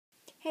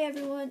Hey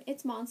everyone,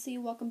 it's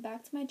Monsi. Welcome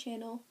back to my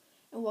channel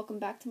and welcome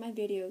back to my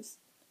videos.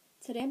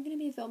 Today I'm going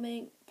to be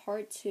filming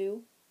part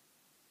two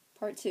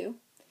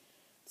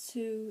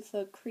to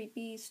the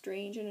creepy,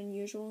 strange, and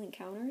unusual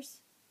encounters.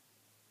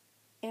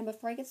 And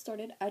before I get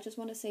started, I just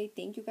want to say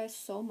thank you guys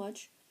so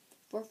much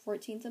for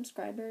 14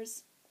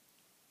 subscribers.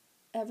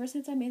 Ever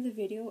since I made the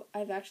video,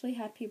 I've actually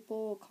had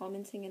people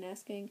commenting and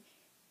asking,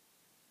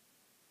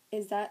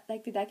 did that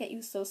get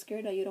you so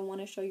scared that you don't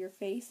want to show your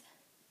face?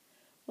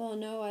 Well,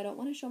 no, I don't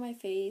want to show my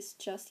face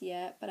just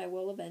yet, but I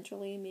will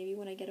eventually, maybe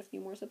when I get a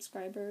few more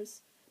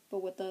subscribers.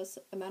 But with the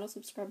amount of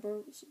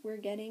subscribers we're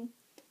getting,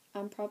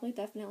 I'm probably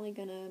definitely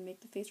gonna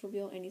make the face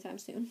reveal anytime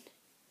soon.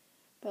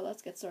 But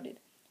let's get started.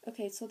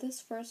 Okay, so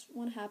this first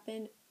one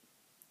happened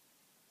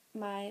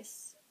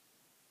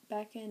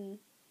back in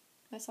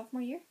my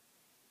sophomore year.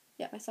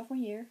 Yeah, my sophomore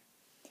year.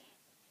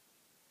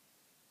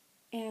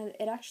 And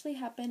it actually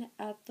happened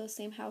at the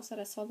same house that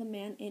I saw the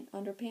man in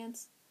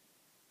underpants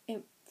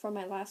from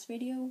my last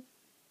video,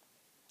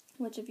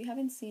 which if you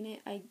haven't seen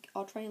it,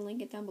 I'll try and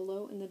link it down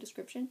below in the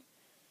description.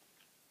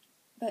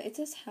 But it's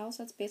this house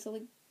that's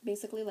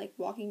basically like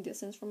walking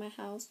distance from my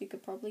house. You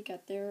could probably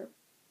get there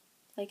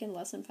like in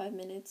less than 5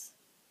 minutes.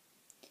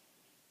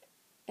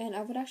 And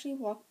I would actually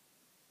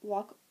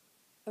walk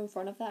in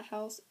front of that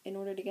house in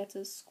order to get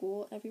to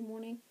school every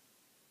morning.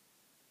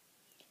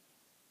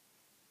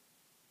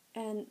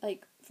 And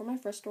like for my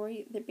first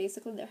story, there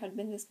had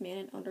been this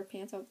man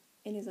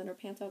in his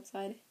underpants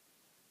outside,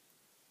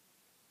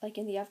 like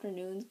in the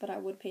afternoons, but I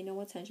would pay no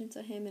attention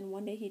to him. And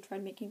one day he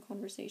tried making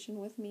conversation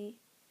with me.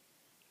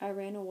 I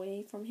ran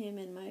away from him,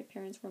 and my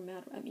parents were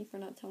mad at me for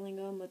not telling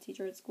them. A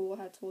teacher at school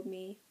had told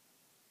me,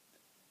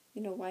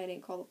 why I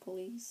didn't call the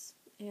police,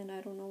 and I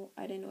didn't know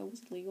it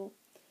was illegal.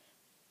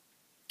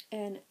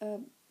 And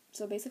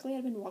so basically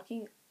I'd been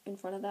walking in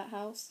front of that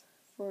house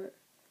for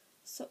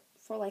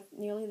like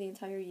nearly the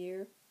entire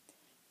year.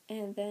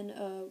 And then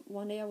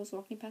one day I was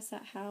walking past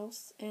that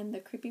house, and the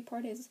creepy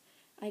part is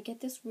I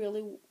get this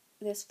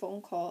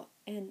phone call,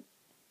 and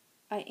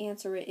I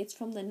answer it. It's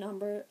from the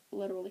number,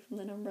 literally from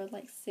the number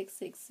like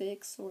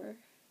 666 or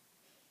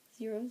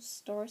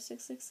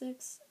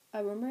 0*666. I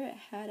remember it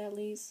had at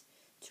least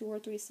 2 or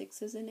 3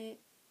 sixes in it,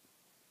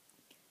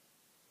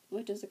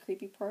 which is the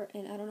creepy part.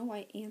 And I don't know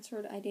why I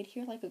answered. I did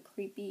hear like a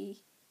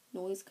creepy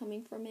noise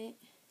coming from it.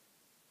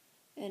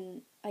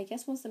 And I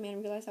guess once the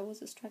man realized I was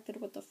distracted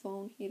with the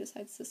phone, he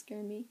decides to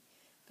scare me,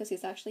 because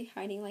he's actually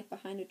hiding like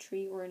behind a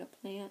tree or in a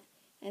plant,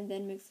 and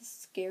then makes a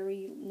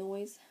scary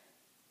noise.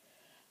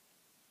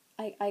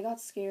 I got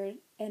scared,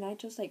 and I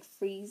just like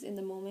freeze in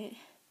the moment,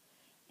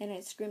 and I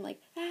scream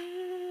like,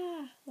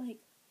 ah, like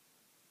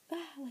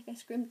I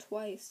screamed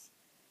twice,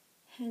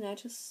 and I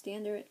just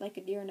stand there like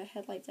a deer in the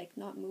headlights, like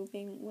not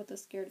moving with a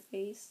scared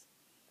face.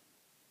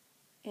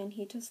 And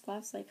he just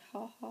laughs like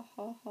ha ha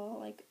ha ha,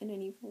 like in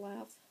an evil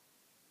laugh.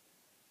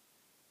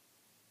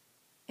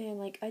 And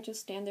like I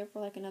just stand there for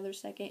like another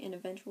second and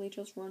eventually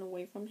just run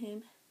away from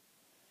him.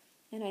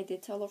 And I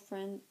did tell a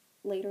friend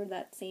later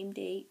that same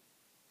day,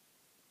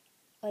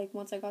 like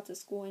once I got to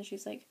school, and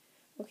she's like,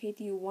 okay,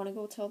 do you want to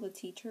go tell the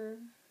teacher?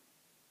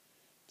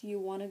 Do you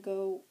want to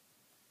go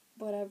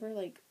whatever?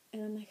 Like,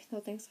 and I'm like, no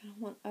thanks,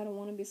 I don't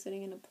want to be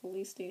sitting in a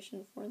police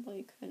station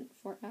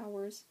for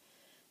hours.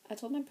 I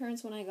told my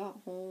parents when I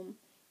got home,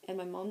 and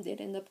my mom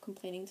did end up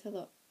complaining to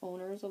the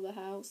owners of the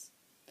house.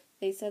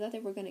 They said that they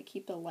were going to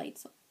keep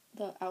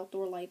the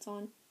outdoor lights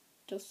on,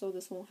 just so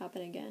this won't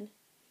happen again.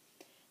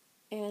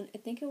 And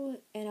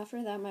and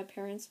after that, my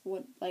parents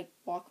would like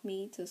walk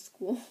me to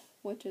school,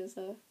 which is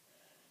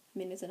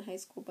it's in high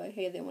school, but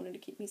hey, they wanted to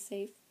keep me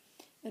safe.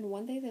 And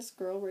one day, this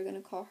girl, we're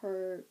gonna call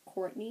her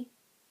Courtney,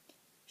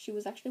 she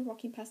was actually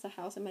walking past the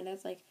house, and my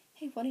dad's like,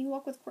 hey, why don't you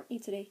walk with Courtney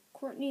today?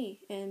 Courtney.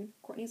 And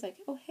Courtney's like,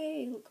 oh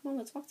hey, come on,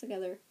 let's walk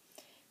together.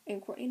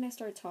 And Courtney and I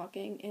started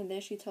talking, and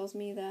then she tells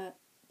me that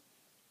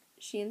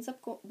she ends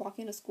up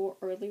walking to school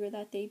earlier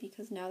that day,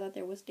 because now that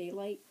there was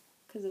daylight,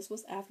 because this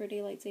was after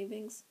daylight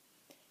savings.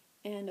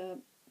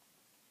 And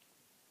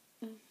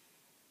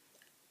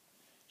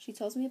she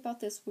tells me about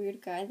this weird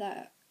guy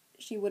that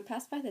she would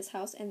pass by this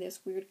house, and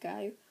this weird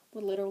guy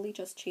would literally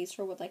just chase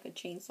her with like a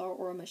chainsaw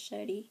or a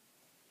machete.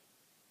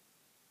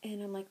 And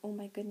I'm like, oh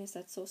my goodness,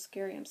 that's so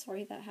scary. I'm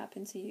sorry that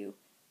happened to you.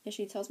 And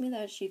she tells me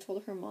that she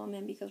told her mom,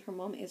 and because her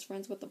mom is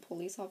friends with the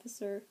police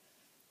officer,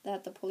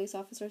 that the police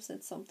officer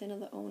said something to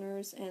the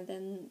owners, and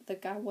then the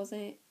guy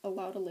wasn't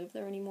allowed to live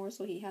there anymore,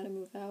 so he had to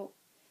move out.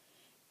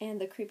 And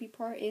the creepy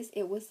part is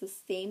it was the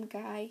same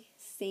guy,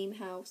 same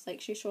house. Like,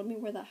 she showed me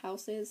where the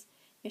house is,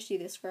 and she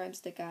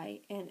describes the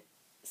guy. And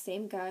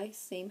same guy,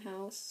 same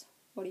house.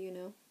 What do you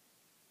know?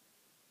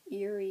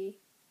 Eerie.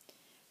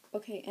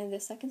 Okay, and the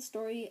second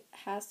story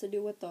has to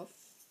do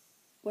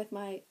with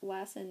my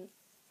last and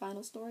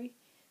final story.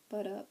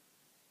 But,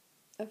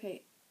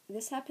 okay,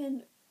 this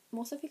happened.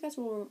 Most of you guys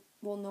will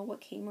know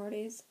what Kmart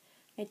is.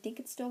 I think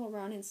it's still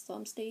around in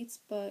some states,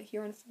 but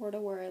here in Florida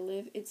where I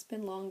live, it's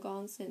been long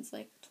gone since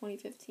like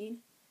 2015.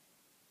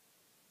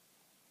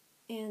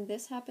 And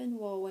this happened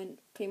when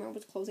Kmart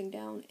was closing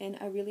down, and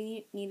I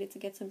really needed to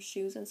get some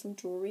shoes and some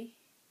jewelry.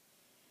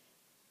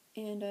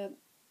 And,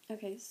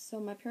 okay, so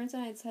my parents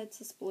and I decided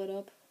to split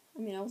up.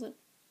 I mean, I wasn't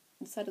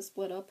decided to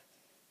split up.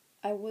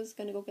 I was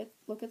gonna go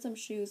look at some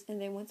shoes,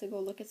 and they went to go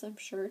look at some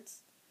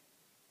shirts.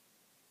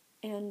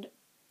 And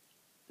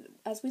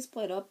as we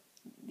split up,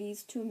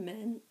 these two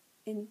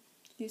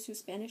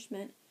Spanish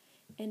men,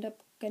 end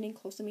up getting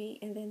close to me,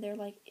 and then they're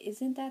like,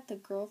 "Isn't that the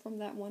girl from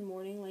that one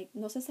morning? Like,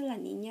 no sé si la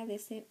niña de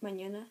ese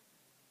mañana."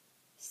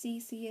 Sí,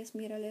 sí es,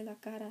 mírale la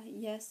cara.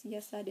 Yes,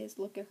 that is.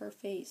 Look at her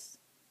face.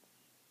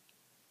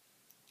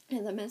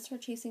 And the men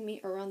start chasing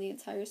me around the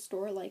entire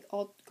store. Like,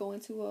 I'll go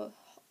into an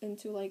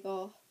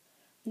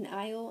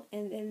aisle,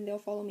 and then they'll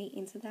follow me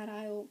into that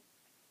aisle.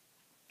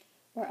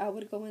 Or I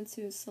would go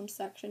into some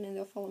section, and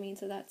they'll follow me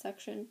into that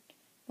section.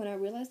 When I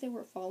realized they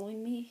were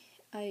following me,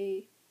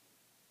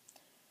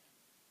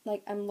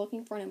 I'm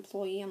looking for an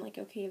employee. I'm like,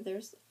 okay, if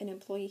there's an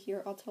employee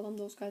here, I'll tell them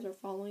those guys are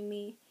following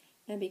me.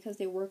 And because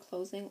they were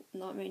closing,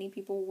 not many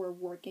people were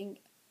working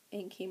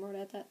in Kmart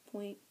at that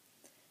point.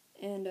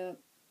 And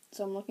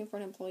so I'm looking for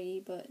an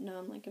employee, but no,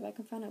 I'm like, if I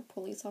can find a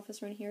police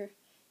officer in here,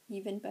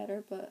 even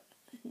better. But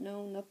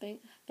no, nothing.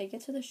 I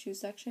get to the shoe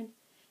section,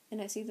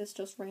 and I see this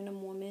just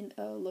random woman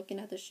looking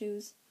at the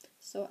shoes.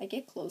 So I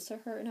get close to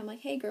her, and I'm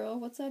like, hey girl,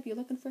 what's up? You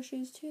looking for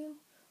shoes too?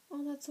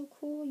 Oh, that's so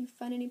cool. You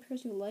find any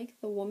pairs you like?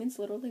 The woman's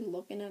literally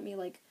looking at me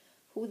like,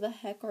 who the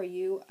heck are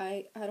you?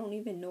 I don't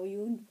even know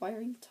you. Why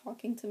are you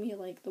talking to me?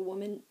 Like, the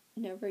woman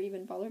never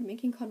even bothered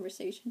making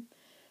conversation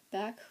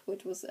back,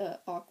 which was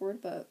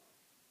awkward, but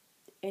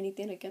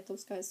anything to get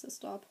those guys to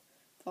stop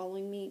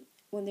following me.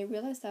 When they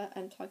realize that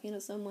I'm talking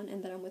to someone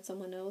and that I'm with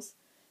someone else,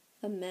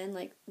 the men,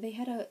 like, they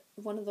had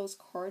one of those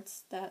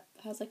carts that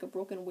has like a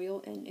broken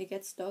wheel and it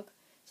gets stuck,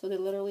 so they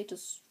literally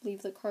just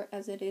leave the cart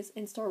as it is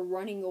and start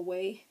running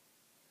away.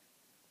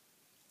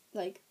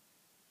 Like,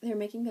 they're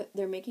making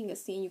a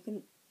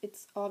scene.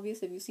 It's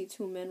obvious if you see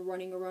two men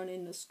running around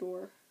in the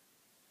store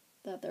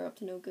that they're up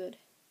to no good.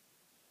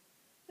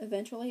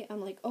 Eventually,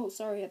 I'm like, oh,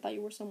 sorry, I thought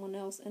you were someone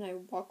else, and I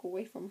walk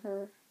away from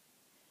her.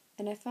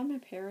 And I found my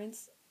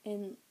parents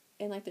in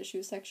like the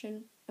shoe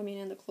section,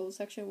 in the clothes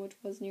section, which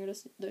was near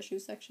the shoe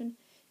section,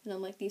 and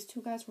I'm like, these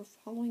two guys were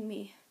following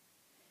me.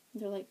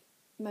 And they're like,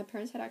 my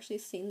parents had actually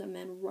seen the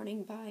men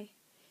running by,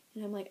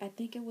 and I'm like, I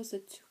think it was the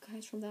two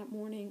guys from that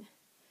morning.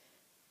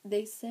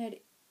 They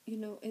said,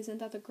 isn't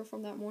that the girl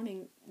from that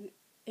morning?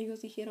 Ellos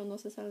dijeron, no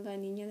sé si la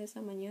niña de esa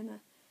mañana.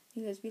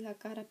 Y les vi la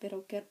cara,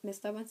 pero que me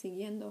estaban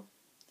siguiendo.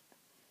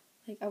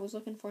 Like, I was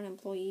looking for an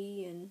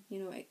employee, and,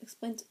 I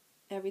explained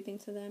everything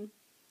to them.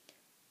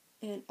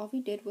 And all we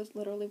did was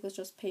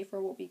just pay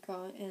for what we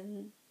got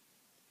and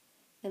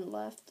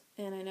left.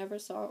 And I never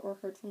saw or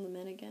heard from the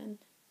men again.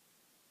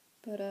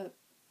 But,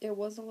 it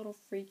was a little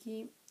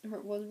freaky. Or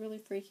it was really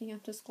freaky.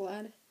 I'm just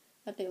glad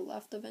that they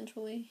left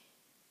eventually.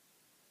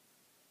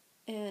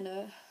 And,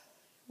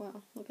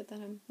 wow, look at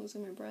that. I'm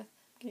losing my breath.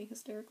 I'm getting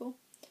hysterical.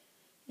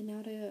 And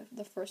now to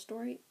the first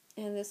story.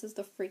 And this is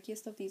the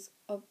freakiest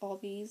of all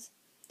these.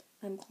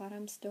 I'm glad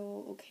I'm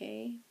still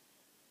okay.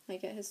 I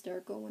get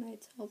hysterical when I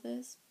tell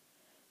this,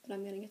 but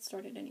I'm gonna get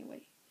started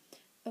anyway.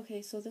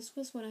 Okay, so this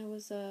was when I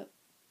was,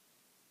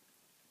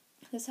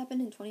 this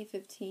happened in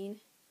 2015.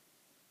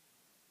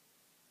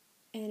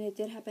 And it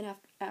did happen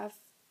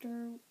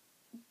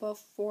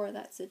before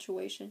that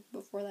situation.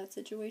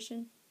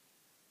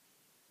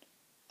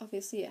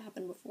 Obviously, it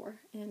happened before,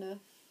 and,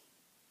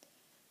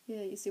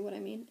 yeah, you see what I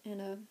mean, and,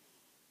 I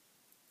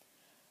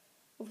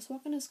was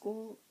walking to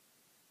school,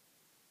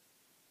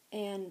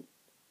 and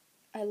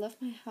I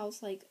left my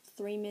house,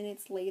 3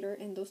 minutes later,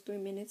 and those 3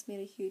 minutes made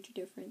a huge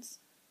difference,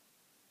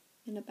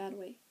 in a bad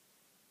way.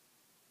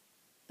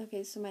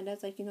 Okay, so my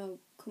dad's like,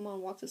 come on,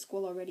 walk to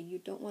school already, you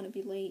don't want to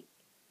be late.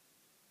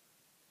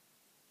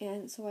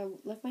 And so I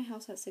left my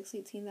house at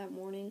 6:18 that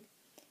morning,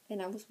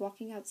 and I was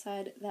walking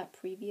outside that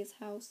previous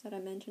house that I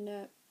mentioned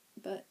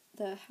but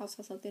the house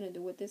has something to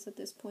do with this at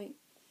this point.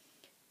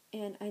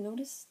 And I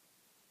noticed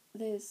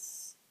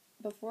this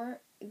before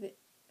I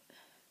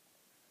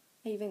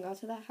even got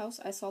to that house.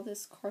 I saw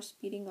this car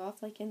speeding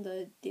off, in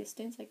the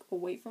distance,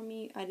 away from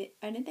me. I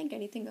didn't think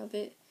anything of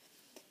it.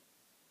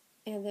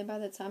 And then by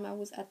the time I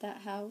was at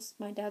that house,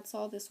 my dad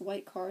saw this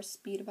white car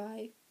speed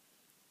by,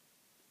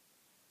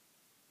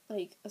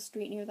 a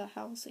street near the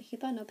house. He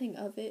thought nothing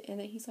of it,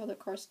 and then he saw the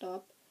car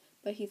stop,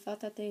 but he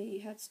thought that they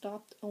had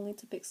stopped only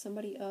to pick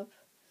somebody up,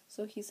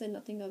 so he said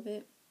nothing of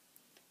it.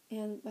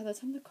 And by the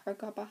time the car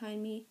got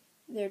behind me,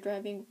 they're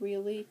driving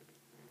really,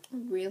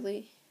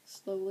 really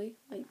slowly,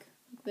 like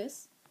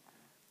this.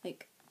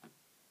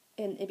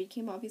 And it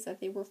became obvious that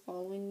they were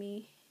following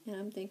me, and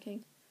I'm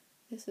thinking,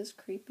 this is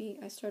creepy.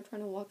 I start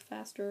trying to walk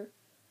faster,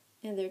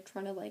 and they're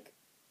trying to,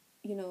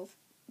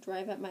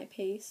 drive at my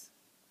pace.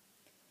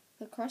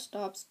 The car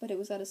stops, but it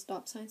was at a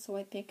stop sign, so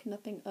I think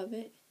nothing of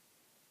it.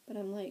 But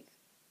I'm like,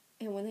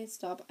 and when they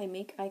stop, I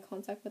make eye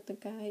contact with the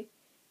guy.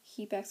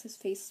 He backs his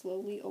face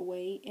slowly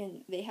away,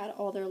 and they had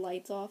all their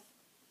lights off.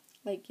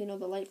 The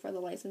light for the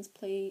license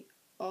plate,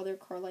 all their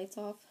car lights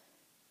off.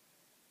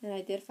 And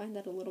I did find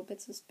that a little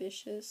bit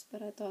suspicious,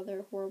 but I thought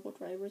they're horrible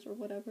drivers or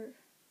whatever.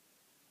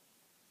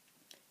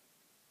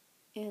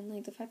 And,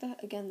 like, the fact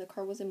that, again, the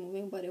car wasn't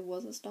moving, but it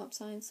was a stop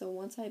sign. So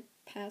once I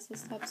passed the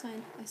stop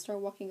sign, I start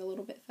walking a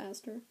little bit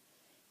faster.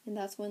 And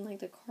that's when, like,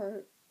 the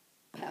car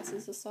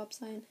passes the stop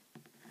sign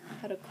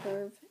at a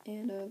curve.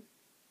 And,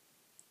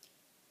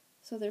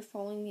 so they're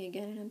following me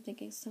again, and I'm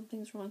thinking,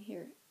 something's wrong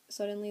here.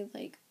 Suddenly,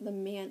 like, the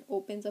man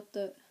opens up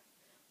the...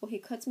 Well, he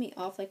cuts me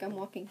off, like, I'm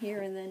walking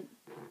here, and then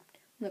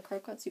when the car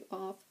cuts you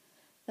off,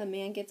 the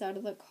man gets out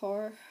of the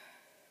car.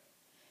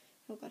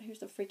 Oh, God, here's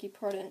the freaky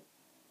part. And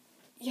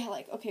yeah,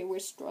 like, okay, we're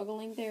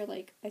struggling there.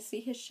 Like, I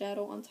see his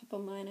shadow on top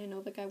of mine. I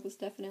know the guy was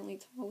definitely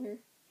taller.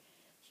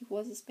 He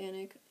was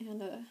Hispanic,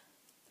 and,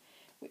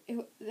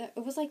 it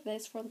was like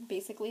this for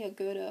basically a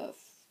good,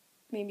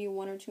 maybe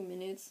 1 or 2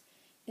 minutes.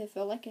 It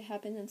felt like it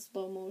happened in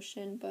slow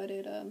motion, but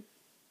it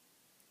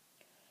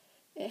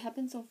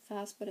happened so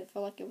fast, but it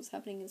felt like it was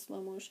happening in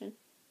slow motion.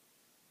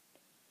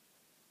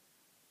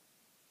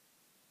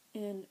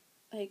 And,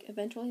 like,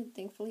 eventually,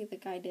 thankfully, the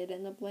guy did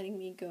end up letting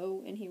me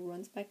go, and he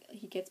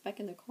gets back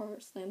in the car,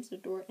 slams the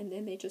door, and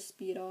then they just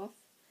speed off.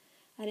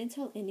 I didn't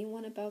tell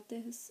anyone about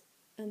this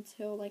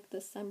until, like,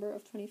 December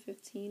of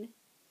 2015,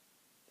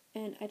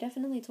 and I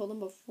definitely told them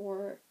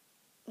before,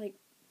 like,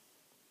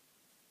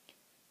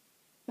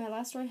 my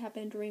last story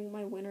happened during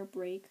my winter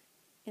break,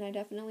 and I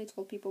definitely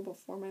told people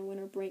before my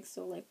winter break,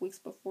 so, like, weeks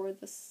before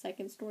the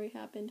second story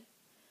happened,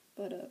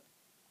 but,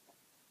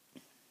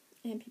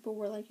 and people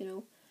were like,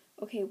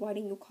 okay, why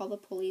didn't you call the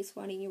police?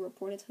 Why didn't you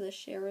report it to the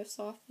sheriff's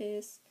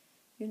office?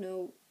 You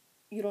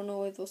don't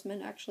know if those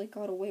men actually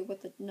got away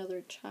with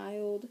another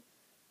child.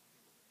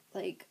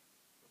 Like,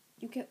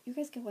 you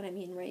guys get what I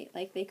mean, right?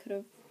 Like, they could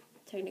have,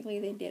 technically,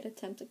 they did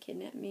attempt to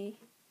kidnap me.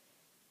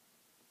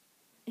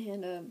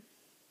 And,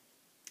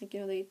 like,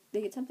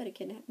 they attempted to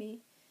kidnap me.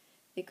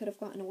 They could have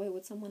gotten away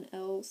with someone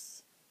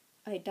else.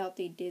 I doubt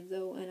they did,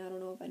 though, and I don't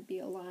know if I'd be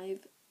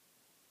alive.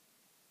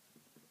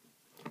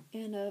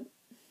 And,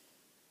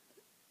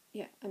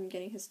 yeah, I'm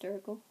getting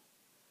hysterical.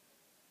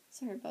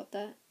 Sorry about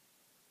that.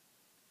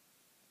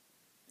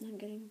 I'm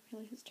getting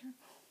really hysterical.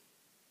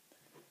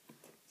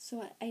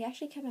 So I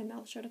actually kept my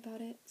mouth shut about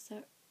it.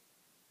 So,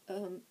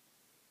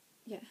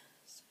 yeah.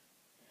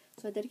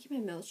 So I did keep my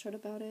mouth shut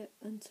about it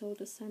until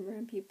December,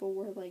 and people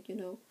were like,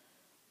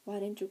 why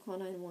didn't you call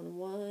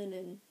 911?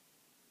 And,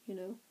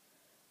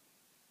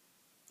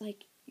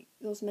 like,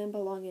 those men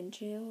belong in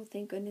jail.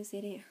 Thank goodness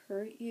they didn't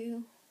hurt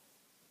you.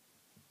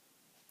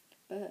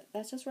 But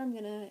that's just where I'm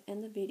gonna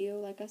end the video.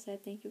 Like I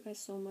said, thank you guys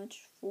so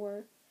much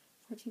for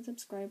 14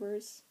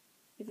 subscribers.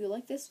 If you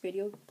like this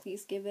video,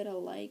 please give it a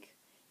like.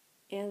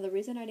 And the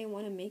reason I didn't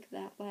want to make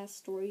that last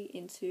story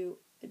into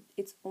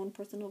its own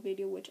personal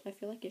video, which I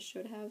feel like it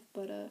should have,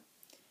 but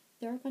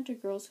there are a bunch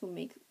of girls who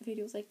make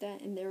videos like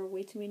that, and there are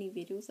way too many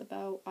videos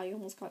about I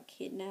almost got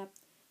kidnapped.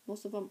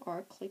 Most of them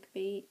are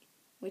clickbait,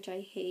 which I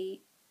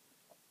hate.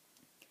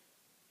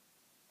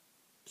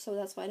 So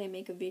that's why I didn't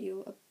make a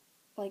video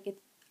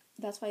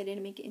that's why I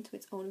didn't make it into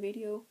its own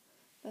video.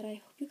 But I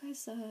hope you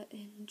guys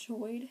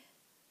enjoyed.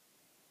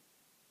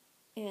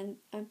 And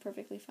I'm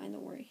perfectly fine,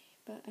 don't worry.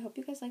 But I hope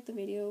you guys liked the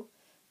video.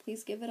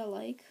 Please give it a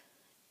like.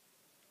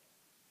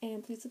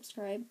 And please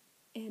subscribe.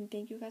 And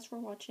thank you guys for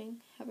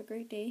watching. Have a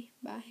great day.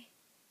 Bye.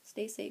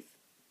 Stay safe.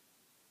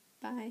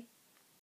 Bye.